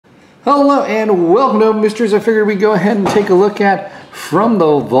Hello and welcome to Openboosters. I figured we'd go ahead and take a look at From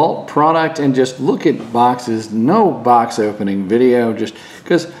the Vault product and just look at boxes. No box opening video, just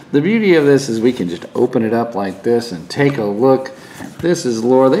because the beauty of this is we can just open it up like this and take a look. This is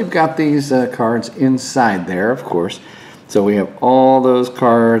lore. They've got these cards inside there, of course. So we have all those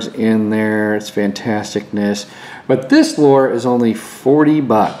cards in there. It's fantasticness. But this lore is only 40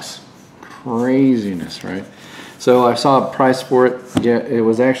 bucks. Craziness, right? So I saw a price for it. Yeah, it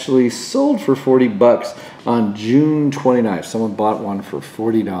was actually sold for 40 bucks on June 29th. Someone bought one for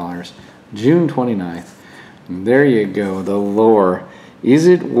 $40. June 29th. And there you go, the lore. Is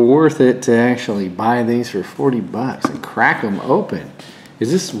it worth it to actually buy these for 40 bucks and crack them open?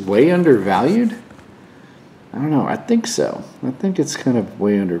 Is this way undervalued? I don't know. I think so. I think it's kind of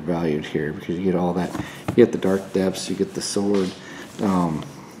way undervalued here because you get all that. You get the Dark Depths, you get the sword,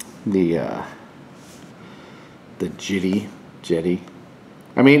 the jetty.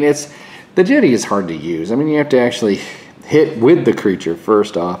 I mean, the jetty is hard to use. I mean, you have to actually hit with the creature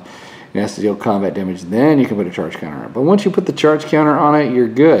first off. It has to deal combat damage. Then you can put a charge counter on it. But once you put the charge counter on it, you're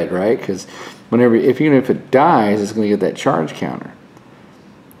good, right? Because even if it dies, it's going to get that charge counter.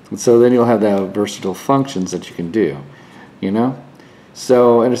 And so then you'll have the versatile functions that you can do, you know.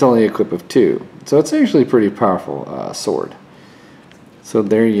 So, and it's only a equip of 2. So it's actually a pretty powerful sword. So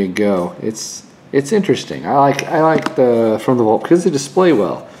there you go. It's interesting. I like the From the Vault because they display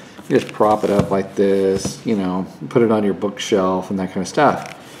well. You just prop it up like this, you know, put it on your bookshelf and that kind of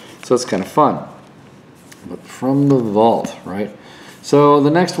stuff. So it's kind of fun. But From the Vault, right? So the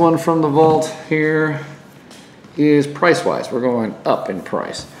next one from the Vault here is price-wise. We're going up in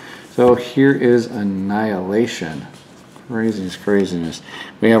price. So here is Annihilation. Craziness.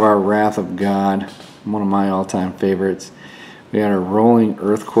 We have our Wrath of God, one of my all-time favorites. We got our Rolling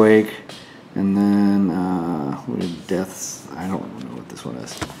Earthquake. And then we have Deaths. I don't know what this one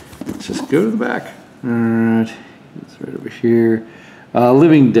is. Let's just go to the back. Alright, it's right over here.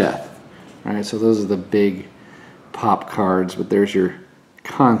 Living Death. Alright, so those are the big pop cards, but there's your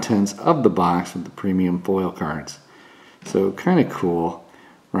contents of the box with the premium foil cards. So kind of cool,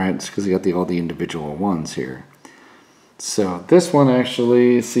 right? It's because you got all the individual ones here. So this one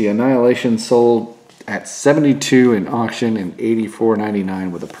actually, see, Annihilation sold at $72 in auction and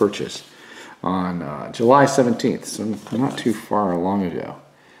 $84.99 with a purchase on July 17th, so not too far long ago.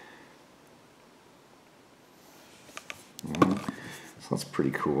 So that's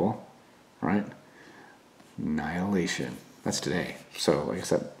pretty cool, right? Annihilation. That's today. So like I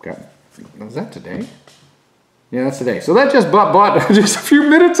said, was that today? Yeah, that's today. So that just bought just a few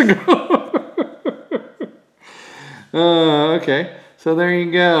minutes ago. Okay. So there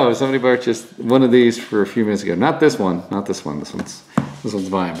you go. Somebody bought just one of these for a few minutes ago. Not this one. Not this one. This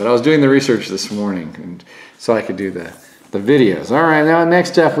one's mine. But I was doing the research this morning, and so I could do the videos. All right, now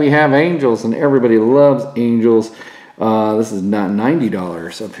next up we have Angels, and everybody loves Angels. This is not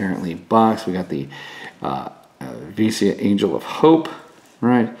 $90 apparently box. We got the VC Angel of Hope,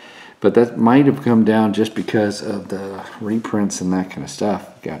 right? But that might have come down just because of the reprints and that kind of stuff.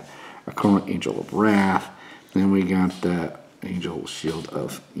 We got a current Angel of Wrath. Then we got the Angel Shield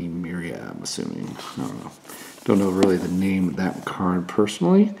of Emeria, I'm assuming. I don't know. Don't know really the name of that card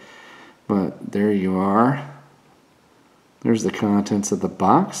personally, but there you are. There's the contents of the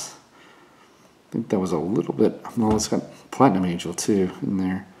box. I think that was a little bit, well, it's got Platinum Angel too in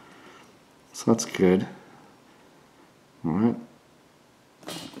there. So that's good. All right.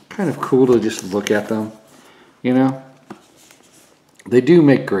 Kind of cool to just look at them, you know. They do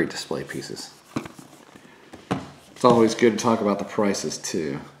make great display pieces. It's always good to talk about the prices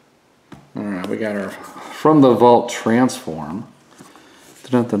too. All right, we got our From the Vault Transform.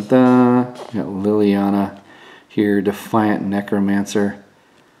 Da-da-da-da. We got Liliana here, Defiant Necromancer.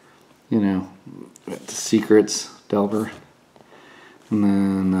 You know, the Secrets Delver. And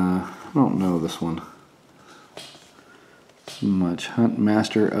then, I don't know this one much. Hunt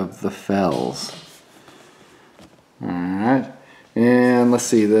Master of the Fells. All right, and let's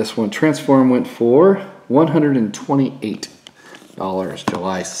see, this one. Transform went for $128,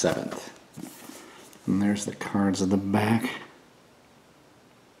 July 7th. And there's the cards of the back.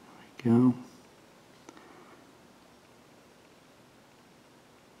 There we go.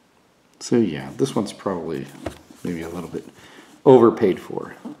 So yeah, this one's probably maybe a little bit overpaid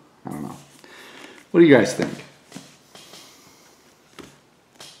for. I don't know. What do you guys think?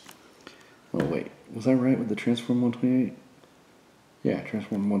 Oh wait, was I right with the Transform 128? Yeah,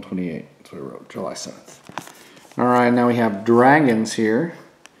 Transform 128. That's what I wrote, July 7th. All right, now we have Dragons here.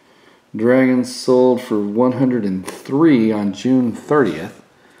 Dragons sold for $103 on June 30th.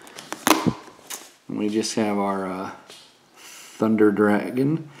 And we just have our Thunder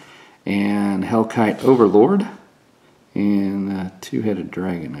Dragon and Hellkite Overlord, and a two-headed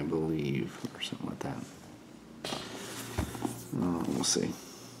dragon, I believe, or something like that. We'll see.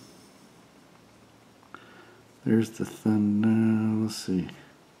 There's the thunder. Let's see.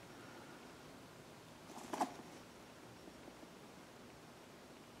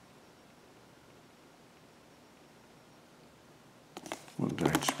 What, did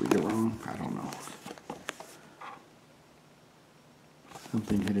I just read it wrong? I don't know.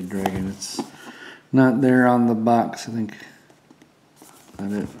 Something headed dragon. It's not there on the box. I think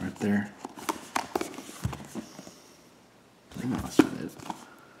that's it right there. I think that's it.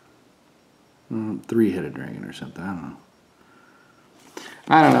 Three-headed dragon or something.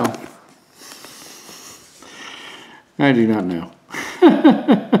 I don't know. I do not know.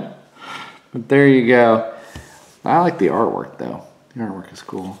 But there you go. I like the artwork though. The artwork is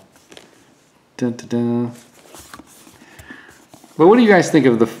cool. Dun, dun, dun. But what do you guys think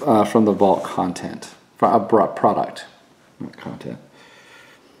of the from the vault content? Product, not content.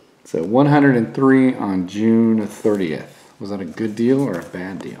 So 103 on June 30th. Was that a good deal or a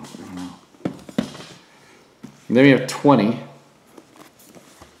bad deal? I don't know. And then we have 20.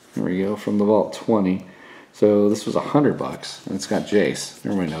 There we go, from the vault 20. So this was $100, and it's got Jace.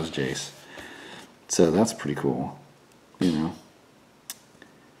 Everybody knows Jace. So that's pretty cool, you know.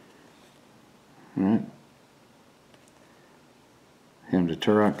 All right. Him to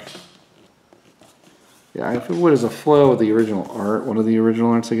Turok. Yeah, if it was a flow of the original art, one of the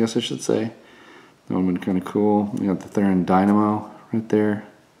original arts, I guess I should say, that would have been kind of cool. You got the Theron Dynamo right there.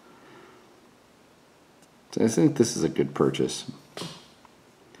 So I think this is a good purchase.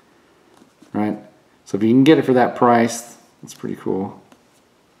 Right? So if you can get it for that price, that's pretty cool.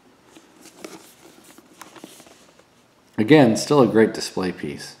 Again, still a great display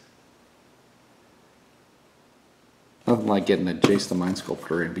piece. Nothing like getting a Jace the Mind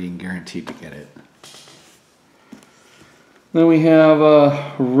Sculptor and being guaranteed to get it. Then we have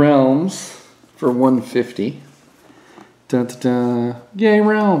Realms for $150. Dun, dun, dun. Yay,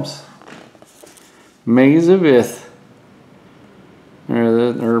 Realms! Maze of Ith. There,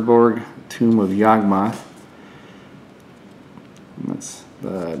 the Urborg Tomb of Yawgmoth. That's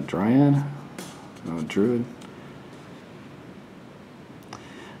the Dryad. Oh, Druid.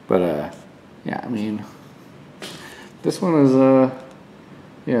 But yeah, I mean, this one is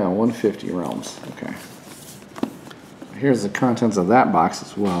yeah, 150 Realms. Okay. Here's the contents of that box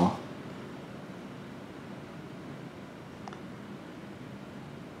as well.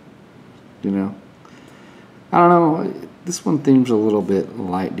 You know, I don't know. This one seems a little bit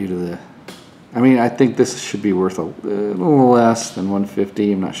light due to the. I mean, I think this should be worth a little less than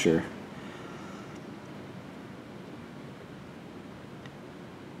 150. I'm not sure.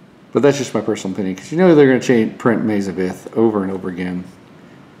 But that's just my personal opinion, because you know they're going to print Maze of Ith over and over again.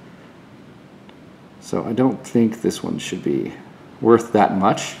 So I don't think this one should be worth that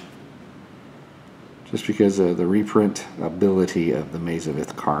much, just because of the reprint ability of the Maze of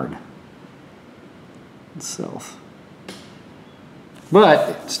Ith card itself. But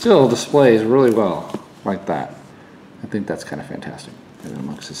it still displays really well like that. I think that's kind of fantastic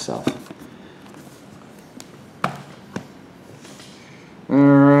amongst itself.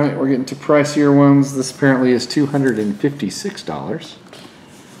 Alright, we're getting to pricier ones. This apparently is $256.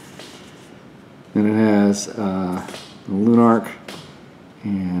 And it has the Lunark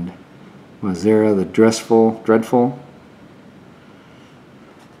and Mazera the Dreadful.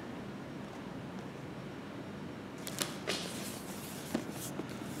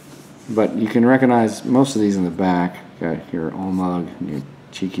 But you can recognize most of these in the back. Got your Olmug, your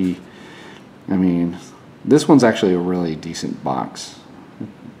Cheeky. I mean, this one's actually a really decent box.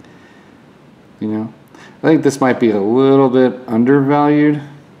 You know, I think this might be a little bit undervalued.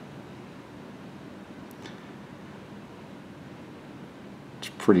 It's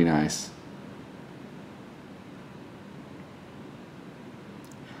pretty nice.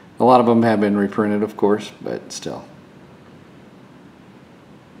 A lot of them have been reprinted, of course, but still.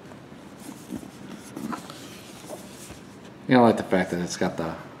 You know, I like the fact that it's got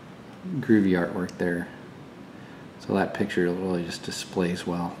the groovy artwork there. So that picture really just displays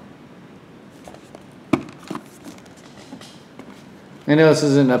well. I know this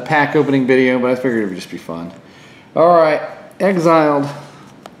isn't a pack opening video, but I figured it would just be fun. Alright, Exiled.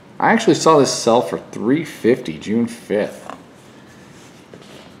 I actually saw this sell for $350 June 5th.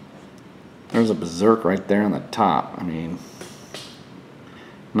 There's a Berserk right there on the top. I mean,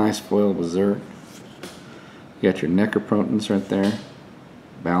 nice foil Berserk. You got your Necropotence right there.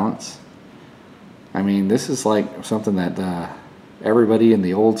 Balance. I mean, this is like something that everybody in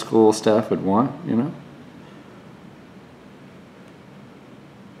the old school stuff would want, you know?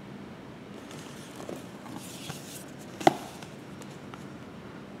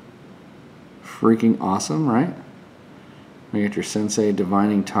 freaking awesome, right? You got your Sensei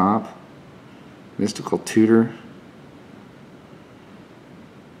Divining Top, Mystical Tutor.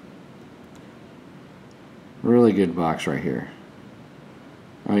 Really good box right here.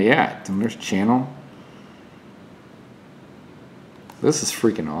 Oh yeah, and there's Channel. This is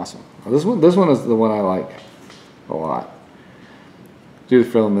freaking awesome. This one is the one I like a lot. Do the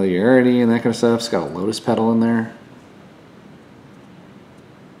familiarity and that kind of stuff. It's got a Lotus Petal in there.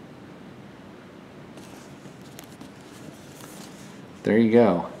 There you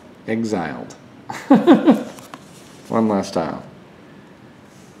go. Exiled. One last time.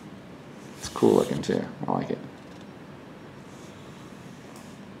 It's cool looking too. I like it.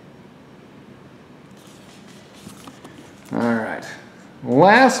 Alright.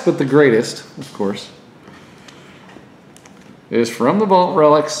 Last but the greatest, of course, is from the Vault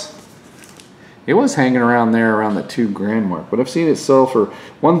Relics. It was hanging around there around the $2,000 mark, but I've seen it sell for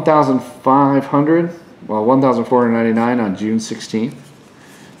 $1,500, well, $1,499 on June 16th.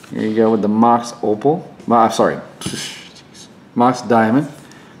 Here you go with the Mox Opal. Sorry, Mox Diamond.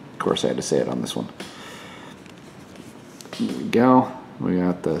 Of course, I had to say it on this one. Here we go. We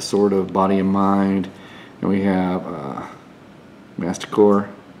got the Sword of Body and Mind, and we have Masticore.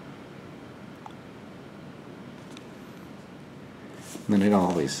 And then it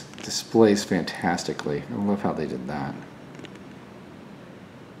always displays fantastically. I love how they did that.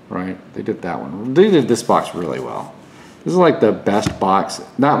 Right? They did that one. They did this box really well. This is like the best box.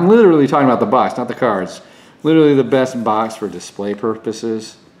 Not literally talking about the box, not the cards. Literally the best box for display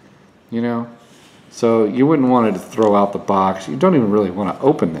purposes. You know? So you wouldn't want to throw out the box. You don't even really want to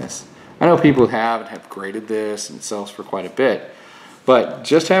open this. I know people have graded this and it sells for quite a bit. But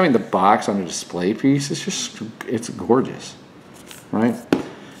just having the box on a display piece, it's gorgeous. Right?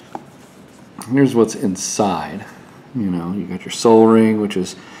 Here's what's inside. You know, you got your Soul Ring, which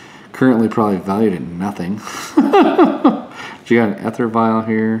is currently probably valued at nothing. You got an Ether Vial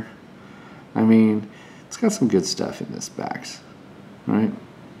here. I mean, it's got some good stuff in this box. Right?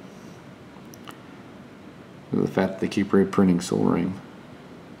 The fact that they keep reprinting Soul Ring.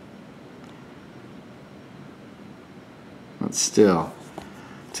 But still,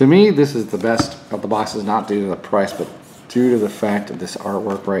 to me, this is the best of the boxes, not due to the price, but due to the fact of this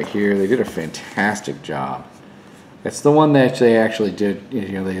artwork right here. They did a fantastic job. It's the one that they actually did, you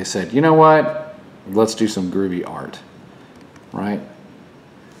know, they said, you know what, let's do some groovy art, right?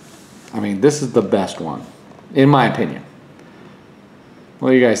 I mean, this is the best one, in my opinion. What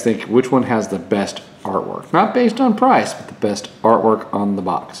do you guys think? Which one has the best artwork? Not based on price, but the best artwork on the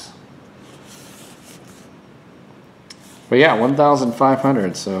box. But yeah,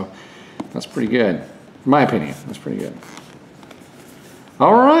 1,500, so that's pretty good. In my opinion, that's pretty good.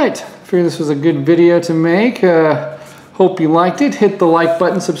 All right, I figured this was a good video to make. Hope you liked it. Hit the like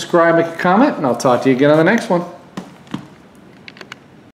button, subscribe, make a comment, and I'll talk to you again on the next one.